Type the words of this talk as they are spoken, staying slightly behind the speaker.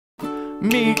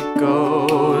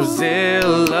Miko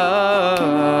Zilla.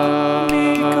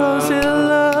 Miko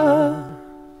Zilla.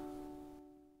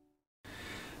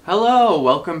 Hello,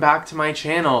 welcome back to my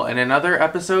channel and another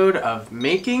episode of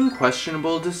Making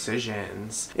Questionable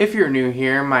Decisions. If you're new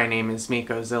here, my name is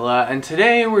Miko Zilla, and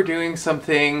today we're doing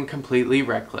something completely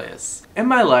reckless. In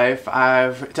my life,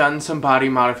 I've done some body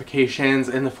modifications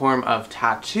in the form of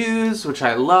tattoos, which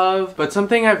I love, but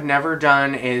something I've never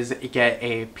done is get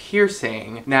a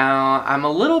piercing. Now, I'm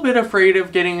a little bit afraid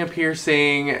of getting a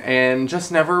piercing and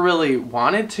just never really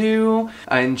wanted to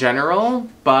in general,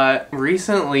 but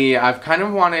recently I've kind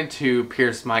of wanted to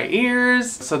pierce my ears,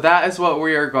 so that is what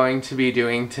we are going to be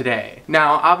doing today.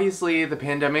 Now, obviously the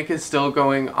pandemic is still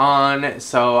going on,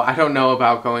 so I don't know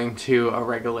about going to a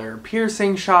regular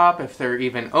piercing shop if they're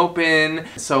even open.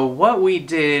 So what we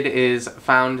did is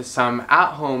found some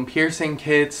at-home piercing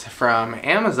kits from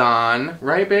Amazon.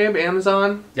 Right, babe?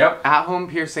 Amazon? Yep. At-home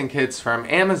piercing kits from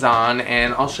Amazon,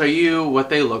 and I'll show you what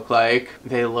they look like.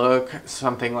 They look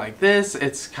something like this.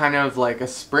 It's kind of like a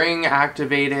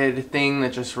spring-activated thing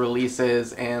that just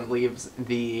releases and leaves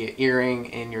the earring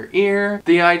in your ear.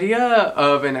 The idea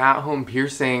of an at-home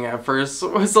piercing at first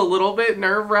was a little bit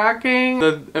nerve-wracking.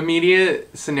 The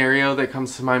immediate scenario that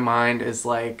comes to my mind is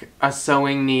like a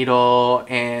sewing needle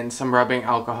and some rubbing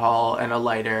alcohol and a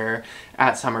lighter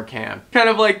at summer camp. Kind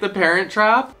of like The Parent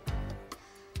Trap.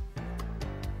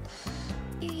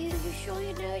 You sure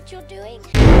you know what you're doing?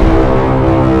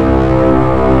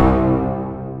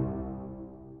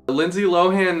 Lindsay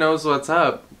Lohan knows what's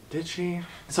up. Did she?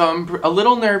 So I'm a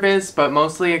little nervous, but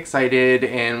mostly excited,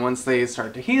 and once they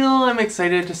start to heal, I'm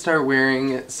excited to start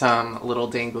wearing some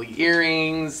little dangly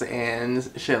earrings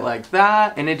and shit like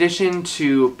that. In addition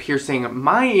to piercing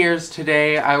my ears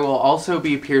today, I will also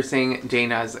be piercing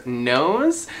Dana's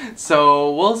nose,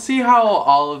 so we'll see how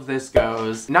all of this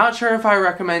goes. Not sure if I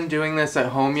recommend doing this at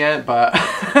home yet, but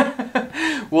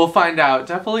we'll find out.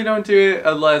 Definitely don't do it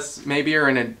unless maybe you're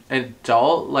an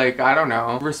adult, like, I don't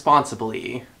know,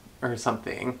 responsibly or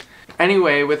something.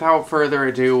 Anyway, without further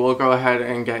ado, we'll go ahead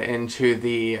and get into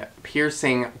the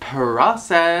piercing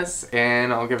process,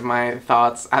 and I'll give my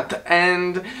thoughts at the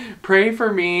end. Pray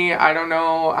for me. I don't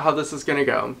know how this is gonna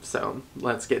go, so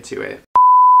let's get to it.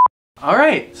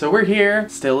 Alright, so we're here,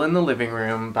 still in the living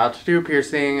room, about to do a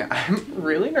piercing. I'm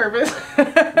really nervous.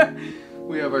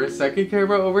 We have our second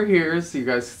camera over here so you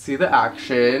guys can see the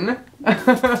action.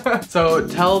 So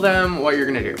tell them what you're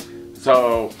gonna do.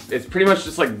 So it's pretty much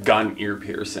just like gun ear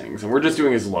piercings, and we're just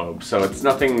doing his lobe, so it's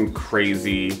nothing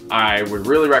crazy. I would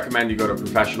really recommend you go to a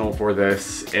professional for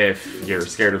this if you're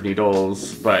scared of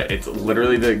needles, but it's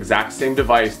literally the exact same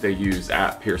device they use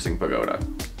at Piercing Pagoda.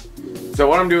 So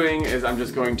what I'm doing is I'm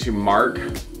just going to mark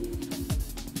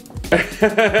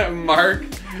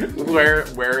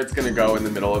where it's gonna go in the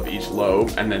middle of each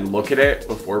lobe, and then look at it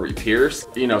before we pierce,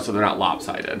 you know, so they're not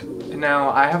lopsided.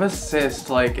 Now, I have a cyst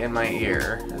like in my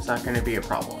ear. Is that gonna be a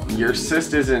problem? Your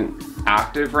cyst isn't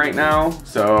active right now,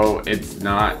 so it's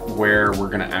not where we're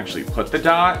gonna actually put the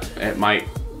dot. It might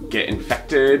get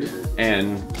infected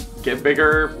and get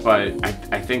bigger, but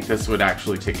I think this would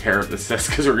actually take care of the cyst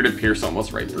because we're gonna pierce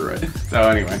almost right through it. So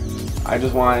anyway, I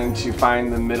just wanted to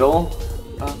find the middle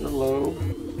of the lobe.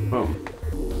 Boom.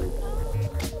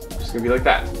 Just gonna be like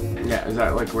that. Yeah, is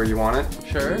that like where you want it?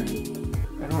 Sure.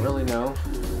 I don't really know.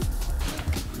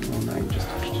 Well, now you just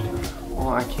touched it. Well,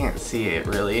 I can't see it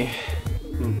really.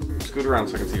 Scoot around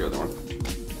so I can see your other one.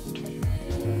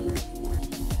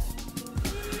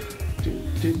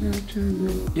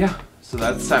 Yeah, so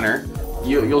that's center.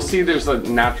 You'll see there's a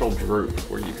natural droop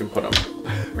where you can put them.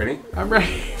 Ready? I'm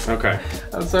ready. Okay.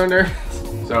 I'm so nervous.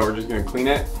 So we're just gonna clean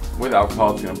it with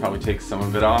alcohol. It's gonna probably take some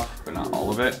of it off, but not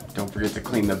all of it. Don't forget to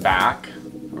clean the back.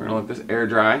 We're gonna let this air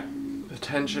dry. The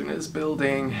tension is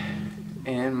building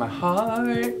in my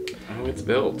heart. Oh, it's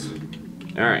built.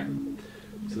 All right.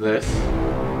 So this,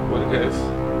 what it is.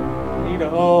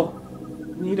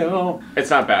 Needle. It's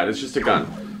not bad, it's just a gun.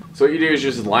 So what you do is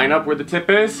just line up where the tip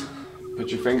is, put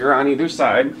your finger on either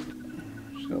side.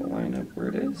 Just gonna line up where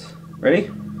it is.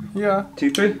 Ready? Yeah. 2,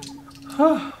 3.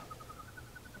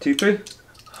 2, 3.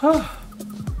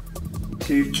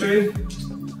 2, 3.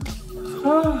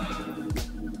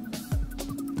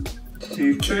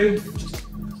 2, 3.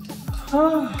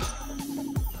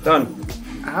 Done.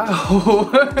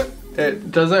 Ow.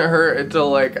 It doesn't hurt until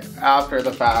like after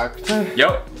the fact.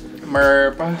 Yep.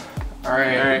 Merp.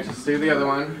 Alright, just do the other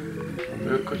one.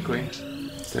 Do it quickly.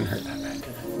 Didn't hurt that bad, did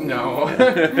it? No.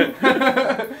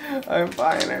 I'm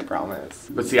fine, I promise.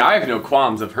 But see, I have no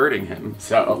qualms of hurting him,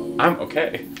 so I'm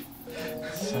okay.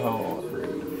 So,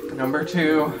 number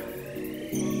 2.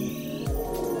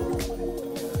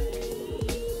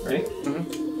 Ready?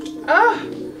 Mm-hmm. Ah!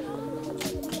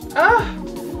 Ah!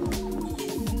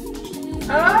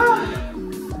 Ah!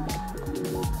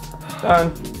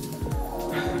 Done.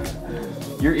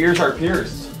 Your ears are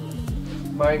pierced.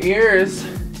 My ears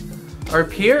are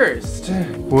pierced.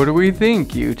 What do we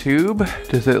think, YouTube?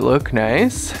 Does it look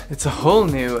nice? It's a whole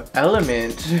new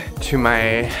element to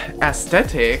my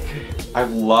aesthetic. I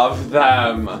love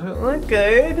them. Does it look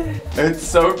good? It's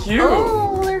so cute.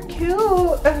 Oh, they're cute.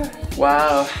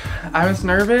 Wow. I was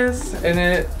nervous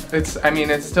and I mean,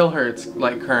 it still hurts,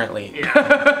 like, currently.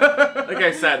 Like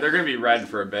I said, they're gonna be red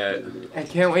for a bit. I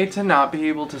can't wait to not be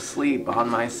able to sleep on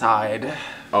my side.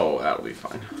 Oh, that'll be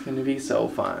fun. It's gonna be so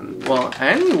fun. Well,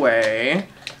 anyway,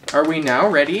 are we now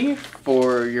ready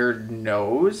for your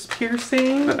nose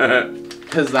piercing?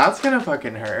 Because that's gonna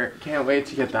fucking hurt. Can't wait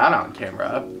to get that on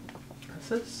camera.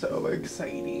 This is so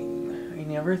exciting. I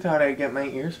never thought I'd get my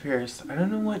ears pierced. I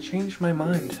don't know what changed my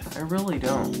mind. I really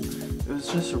don't. It was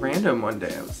just random one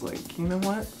day. I was like, you know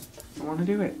what? I want to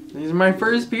do it. These are my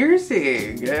first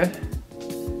piercing.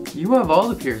 You have all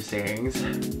the piercings.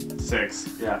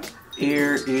 6, yeah.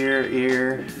 Ear,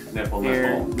 Nipple,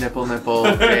 ear, nipple. nipple,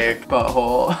 dick,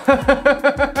 butthole.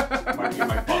 Might be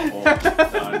my butthole.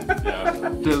 Done.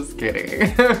 Yeah. Just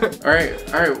kidding. Alright,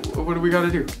 what do we gotta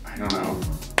do? I don't know.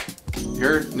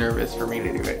 You're nervous for me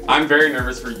to do it. I'm very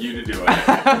nervous for you to do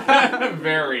it.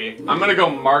 Very. I'm gonna go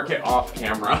mark it off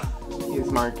camera.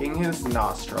 He's marking his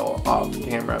nostril off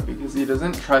camera because he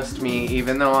doesn't trust me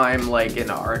even though I'm like an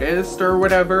artist or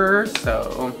whatever,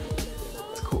 so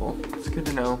it's cool. It's good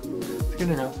to know. It's good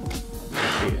to know.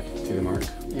 See the mark?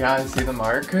 Yeah, I see the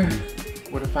mark.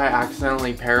 What if I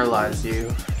accidentally paralyze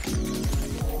you?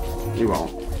 You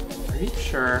won't. Are you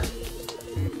sure?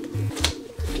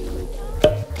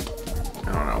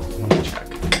 I don't know. Let me check.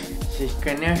 It's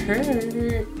gonna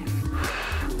hurt.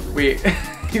 Wait,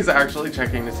 he's actually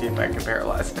checking to see if I can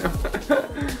paralyze him.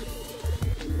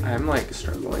 I'm like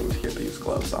struggling to get these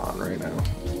gloves on right now.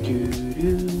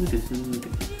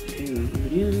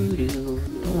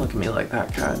 Don't look at me like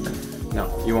that, cat.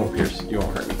 No, you won't pierce. You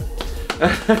won't hurt me.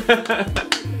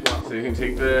 So you can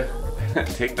take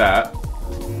that.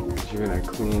 You're gonna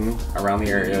clean around the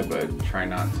area, but try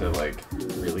not to like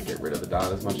really get rid of the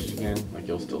dot as much as you can. Like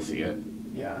you'll still see it.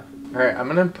 Yeah. All right, I'm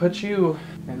gonna put you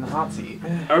in the hot seat.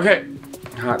 Okay.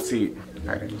 Hot seat.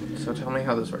 All right. So tell me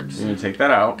how this works. You're gonna take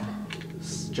that out.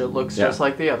 It looks just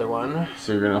like the other one.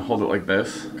 So you're gonna hold it like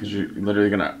this, because you're literally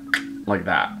gonna like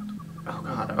that. Oh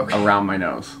God. Okay. Around my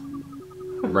nose,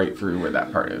 right through where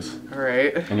that part is. All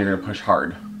right. And you're gonna push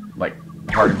hard, like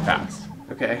hard and fast.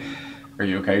 Okay. Are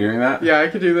you okay doing that? Yeah, I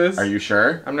could do this. Are you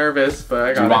sure? I'm nervous, but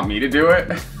I got it. Do you want me to do it?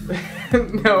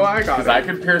 No, I got it. Because I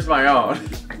could pierce my own.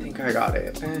 I think I got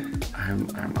it. I'm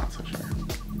not so sure.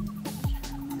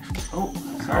 Oh,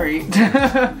 sorry.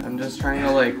 I'm just trying to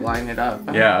like line it up.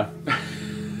 Yeah.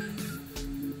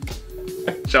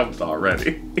 I jumped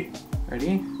already.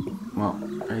 Ready? Well,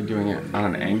 are you doing it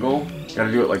on an angle? You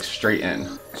gotta do it like straight in.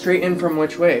 Straight in from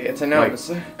which way? It's a nose.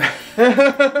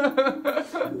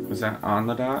 Was that on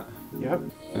the dot? Yep.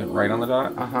 Is it right on the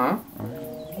dot? Uh-huh.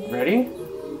 Okay. Ready?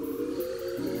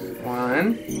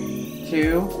 1,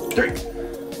 2, 3.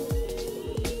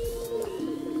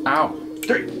 Ow.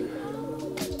 3.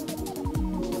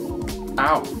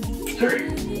 Ow. 3.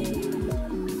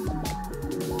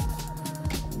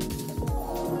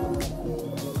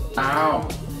 Ow.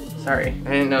 Sorry, I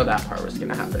didn't know that part was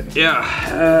gonna happen. Yeah.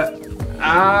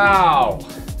 Ow.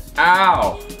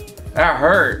 Ow. That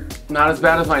hurt. Not as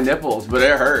bad as my nipples, but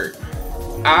it hurt.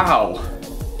 Ow.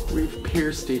 We've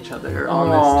pierced each other on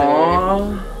this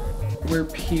day. We're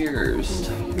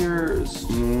pierced. Pierced.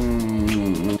 Do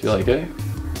you like it?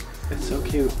 It's so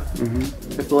cute.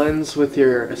 Mm-hmm. It blends with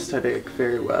your aesthetic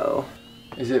very well.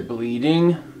 Is it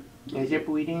bleeding? Is it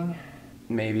bleeding?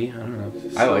 Maybe. I don't know. Does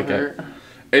it I like still hurt?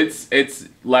 it. It's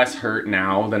less hurt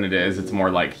now than it is. It's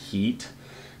more like heat.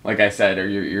 Like I said, are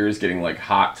your ears getting like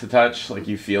hot to touch? Like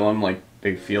you feel them, like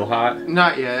they feel hot?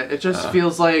 Not yet. It just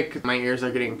feels like my ears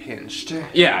are getting pinched.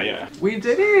 Yeah. We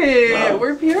did it! Oh.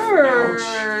 We're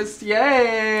pierced!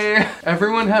 Yay!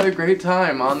 Everyone had a great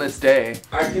time on this day.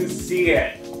 I can see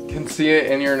it. Can see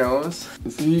it in your nose.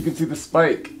 See, you can see the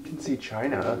spike. You can see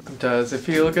China. Does it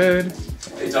feel good?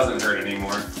 It doesn't hurt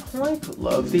anymore. I like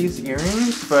love these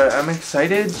earrings, but I'm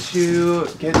excited to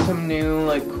get some new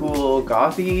like cool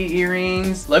gothy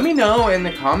earrings. Let me know in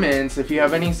the comments if you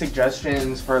have any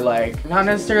suggestions for like not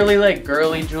necessarily like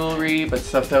girly jewelry, but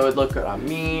stuff that would look good on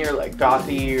me, or like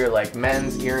gothy or like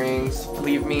men's earrings.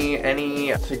 Leave me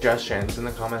any suggestions in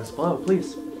the comments below,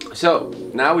 please. So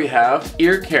now we have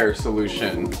ear care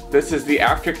solution. This is the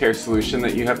aftercare solution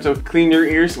that you have to clean your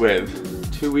ears with.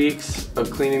 2 weeks of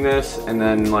cleaning this, and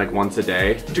then like once a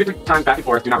day. 2 to 3 times back and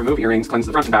forth. Do not remove earrings. Cleanse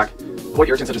the front and back. Avoid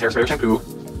irritants such as hairspray or shampoo.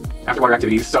 After water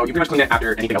activities, so you pretty much clean it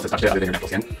after anything else has touched it other than your natural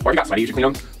skin. Or if you got sweaty, you should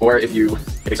clean them. Or if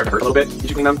they start to hurt a little bit, you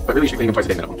should clean them. But really, you should clean them twice a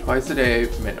day minimum. Twice a day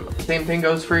minimum. Same thing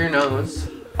goes for your nose.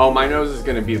 Oh, my nose is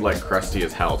gonna be like crusty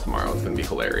as hell tomorrow. It's gonna be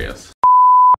hilarious.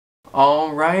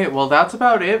 Alright, well that's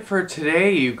about it for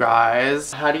today, you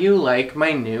guys. How do you like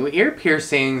my new ear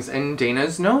piercings and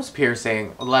Dana's nose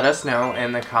piercing? Let us know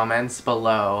in the comments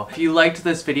below. If you liked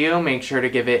this video, make sure to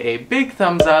give it a big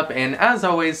thumbs up, and as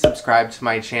always, subscribe to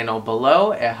my channel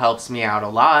below. It helps me out a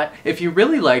lot. If you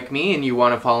really like me and you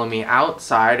want to follow me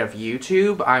outside of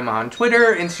YouTube, I'm on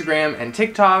Twitter, Instagram, and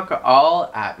TikTok, all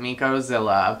at Miko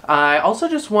Zilla. I also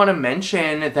just want to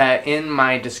mention that in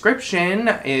my description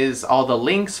is all the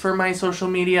links for my social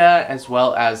media, as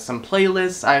well as some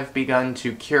playlists I've begun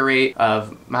to curate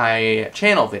of my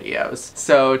channel videos.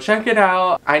 So check it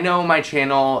out. I know my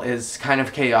channel is kind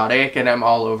of chaotic and I'm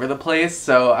all over the place,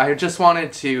 so I just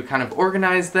wanted to kind of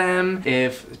organize them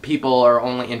if people are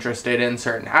only interested in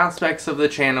certain aspects of the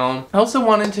channel. I also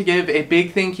wanted to give a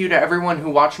big thank you to everyone who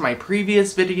watched my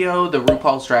previous video, the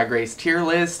RuPaul's Drag Race tier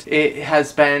list. It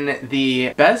has been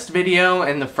the best video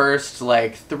in the first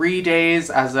like 3 days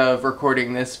as of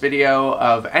recording this video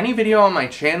of any video on my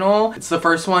channel. It's the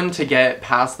first one to get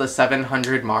past the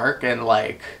 700 mark in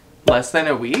like less than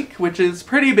a week, which is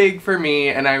pretty big for me,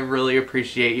 and I really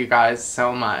appreciate you guys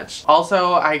so much.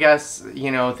 Also, I guess,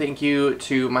 you know, thank you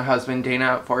to my husband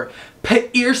Dana for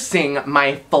piercing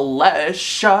my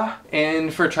flesh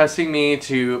and for trusting me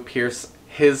to pierce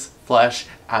his flesh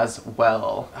as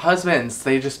well. Husbands,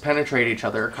 they just penetrate each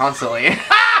other constantly.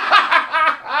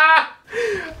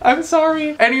 I'm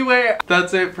sorry. Anyway,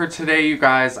 that's it for today, you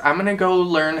guys. I'm gonna go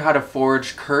learn how to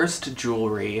forge cursed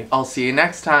jewelry. I'll see you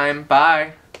next time.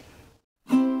 Bye.